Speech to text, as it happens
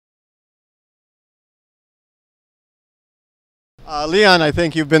Leon, I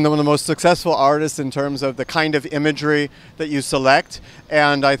think you've been one of the most successful artists in terms of the kind of imagery that you select,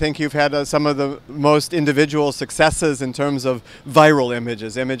 and I think you've had some of the most individual successes in terms of viral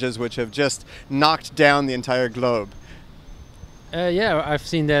images, images which have just knocked down the entire globe. Yeah, I've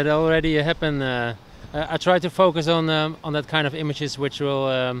seen that already happen. I try to focus on that kind of images which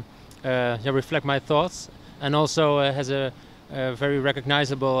will yeah, reflect my thoughts, and also has a very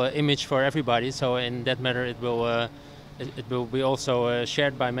recognizable image for everybody. So in that matter, it will be also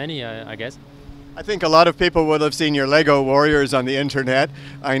shared by many, I guess. I think a lot of people would have seen your Lego warriors on the internet.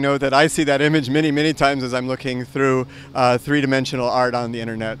 I know that I see that image many, many times as I'm looking through three-dimensional art on the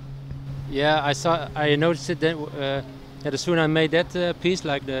internet. Yeah, I noticed it then. As soon as I made that piece,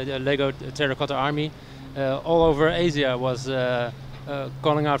 like the Lego Terracotta Army, all over Asia was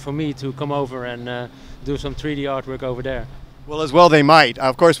calling out for me to come over and do some 3D artwork over there. Well, as well they might.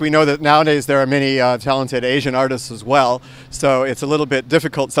 Of course, we know that nowadays there are many talented Asian artists as well, so it's a little bit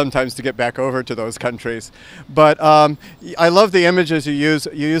difficult sometimes to get back over to those countries. But I love the images you use.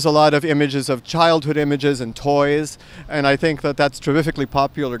 You use a lot of images of childhood images and toys, and I think that that's terrifically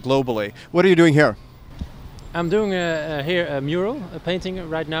popular globally. What are you doing here? I'm doing here a mural, a painting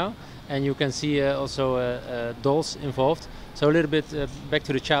right now, and you can see also dolls involved. So a little bit back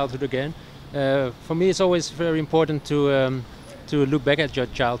to the childhood again. For me, it's always very important to look back at your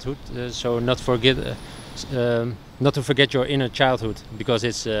childhood, so not to forget your inner childhood, because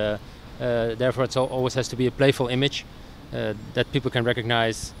it's therefore it always has to be a playful image that people can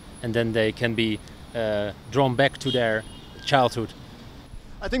recognize, and then they can be drawn back to their childhood.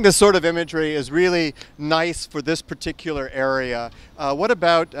 I think this sort of imagery is really nice for this particular area. What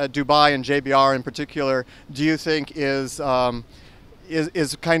about Dubai and JBR in particular do you think is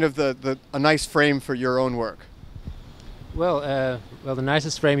kind of a nice frame for your own work? Well, the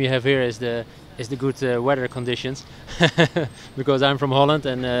nicest frame you have here is the good weather conditions, because I'm from Holland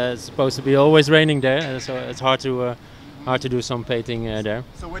and it's supposed to be always raining there, so it's hard to do some painting there.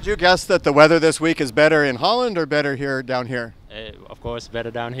 So would you guess that the weather this week is better in Holland or better here down here? Of course, better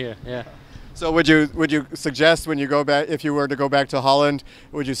down here. Yeah. So would you suggest when you go back, if you were to go back to Holland,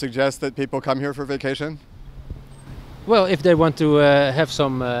 would you suggest that people come here for vacation? Well, if they want to have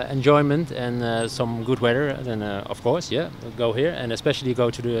some enjoyment and some good weather, then of course, yeah, go here, and especially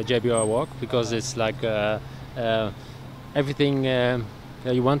go to the JBR walk, because it's like everything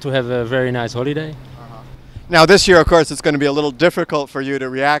you want to have a very nice holiday. Now this year, of course, it's going to be a little difficult for you to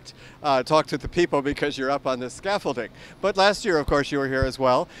react, talk to the people, because you're up on this scaffolding. But last year, of course, you were here as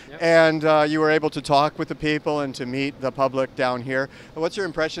well, yep. And you were able to talk with the people and to meet the public down here. What's your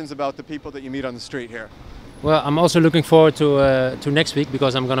impressions about the people that you meet on the street here? Well, I'm also looking forward to next week,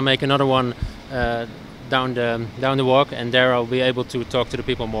 because I'm going to make another one down the walk, and there I'll be able to talk to the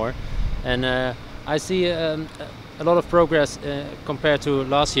people more. And I see a lot of progress compared to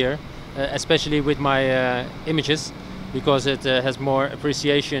last year. Especially with my images, because it has more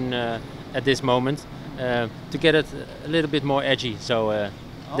appreciation at this moment, to get it a little bit more edgy. So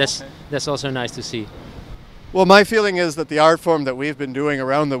that's also nice to see. Well, my feeling is that the art form that we've been doing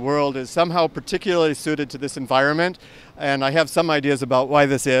around the world is somehow particularly suited to this environment, and I have some ideas about why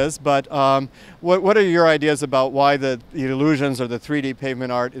this is, but what are your ideas about why the illusions or the 3D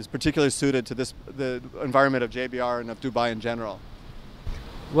pavement art is particularly suited to the environment of JBR and of Dubai in general?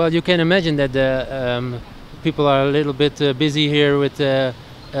 Well, you can imagine that people are a little bit busy here with a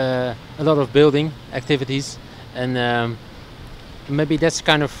lot of building activities, and maybe that's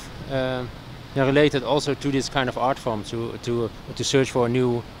kind of related also to this kind of art form, to search for a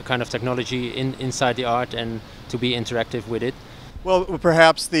new kind of technology inside the art and to be interactive with it. Well,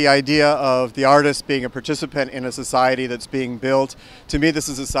 perhaps the idea of the artist being a participant in a society that's being built, to me this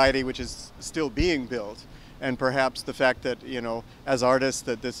is a society which is still being built. And perhaps the fact that, you know, as artists,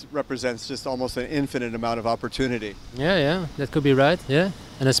 that this represents just almost an infinite amount of opportunity. Yeah, that could be right, yeah.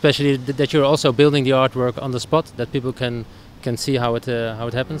 And especially that you're also building the artwork on the spot, that people can see how it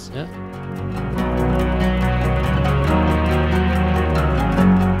happens, yeah.